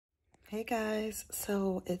Hey guys,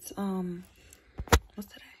 so it's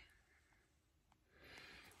what's today?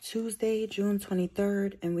 Tuesday, June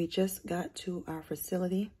 23rd, and we just got to our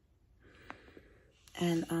facility.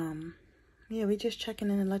 And yeah, we just checking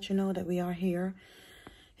in and let you know that we are here.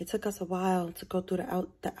 It took us a while to go through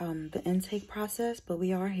the intake process, but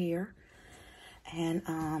we are here.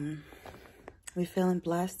 And we're feeling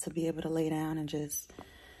blessed to be able to lay down and just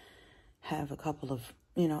have a couple of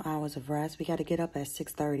hours of rest. We got to get up at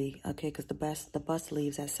 6:30, okay, because the bus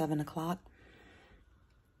leaves at 7 o'clock.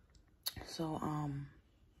 So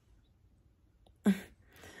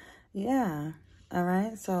yeah, all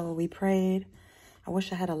right. So we prayed. I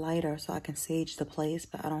wish I had a lighter so I can sage the place,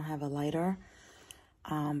 but I don't have a lighter.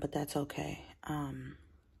 But that's okay.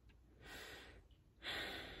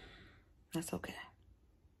 That's okay.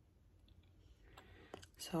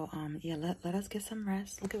 So yeah, let us get some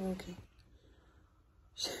rest. Look at Roki.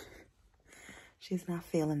 She's not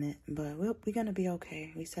feeling it, but we're gonna be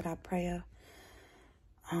okay. We said our prayer.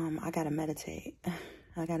 I gotta meditate.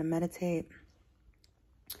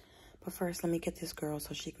 But first, let me get this girl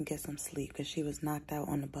so she can get some sleep because she was knocked out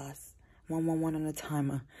on the bus. 111 on the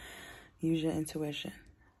timer. Use your intuition.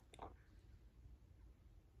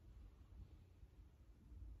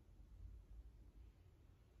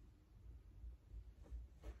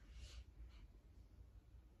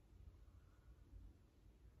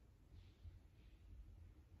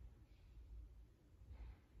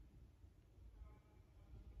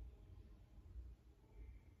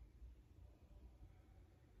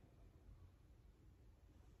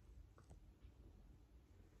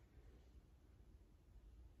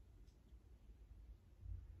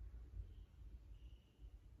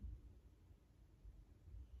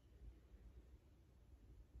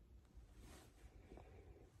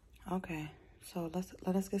 Okay, so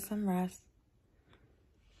let us get some rest,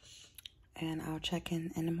 and I'll check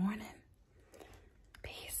in the morning.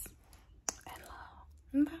 Peace and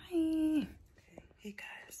love. Bye. Okay, hey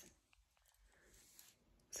guys.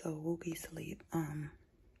 So we'll be asleep. I don't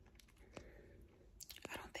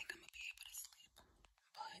think I'm gonna be able to sleep,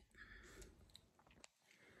 but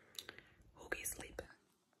we'll be sleeping.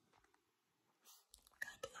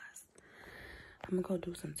 God bless. I'm gonna go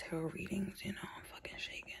do some tarot readings. I'm fucking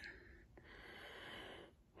shaking.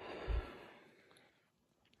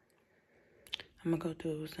 I'm gonna go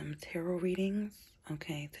do some tarot readings,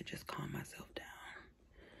 okay, to just calm myself down.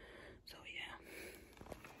 So yeah.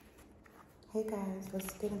 Hey guys,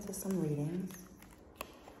 let's get into some readings.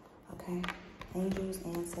 Okay. Angels,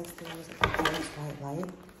 ancestors, God's white light,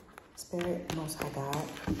 Spirit, Most High God.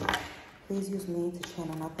 Please use me to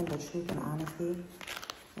channel nothing but truth and honesty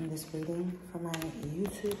in this reading for my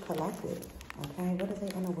YouTube collective. Okay, what are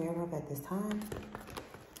they unaware of at this time?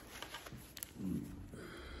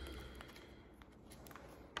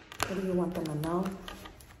 What do you want them to know?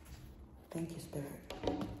 Thank you, Spirit.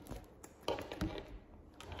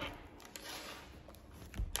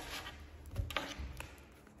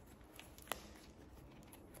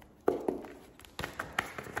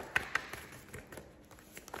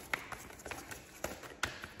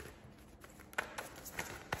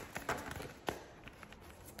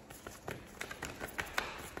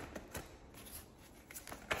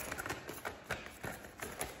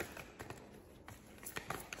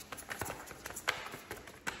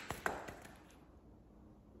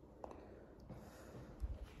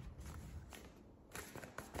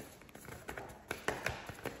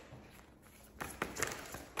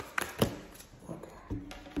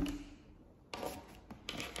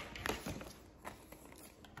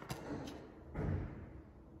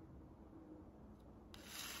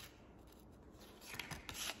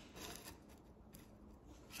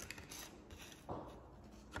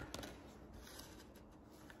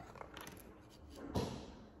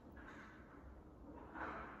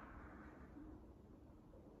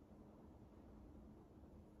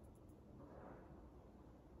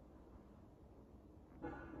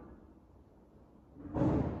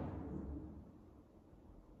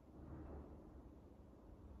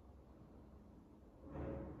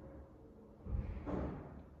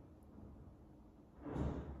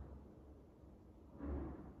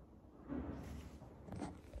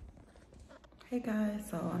 Hey guys,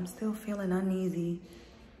 so I'm still feeling uneasy.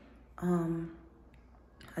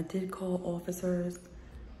 I did call officers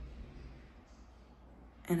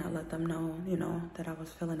and I let them know, that I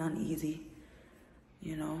was feeling uneasy,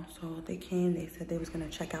 so they came, they said they was gonna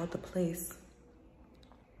check out the place.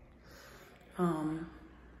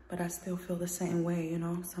 But I still feel the same way,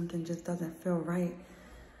 something just doesn't feel right.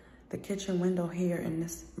 The kitchen window here in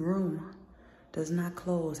this room does not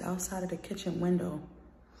close. Outside of the kitchen window,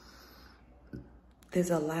 There's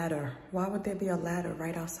a ladder. Why would there be a ladder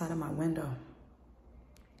right outside of my window?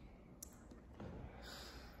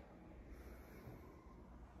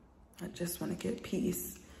 I just want to get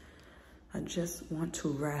peace. I just want to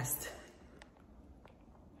rest.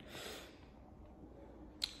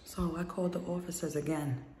 So I called the officers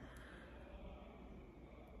again.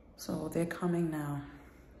 So they're coming now.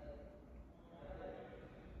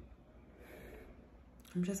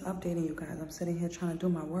 I'm just updating you guys. I'm sitting here trying to do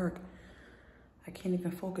my work. I can't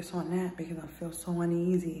even focus on that because I feel so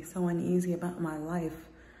uneasy about my life,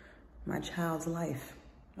 my child's life,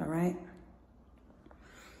 all right?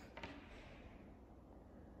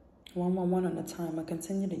 111 on the time. I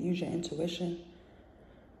continue to use your intuition.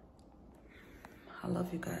 I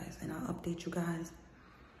love you guys, and I'll update you guys.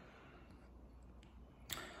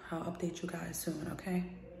 I'll update you guys soon, okay?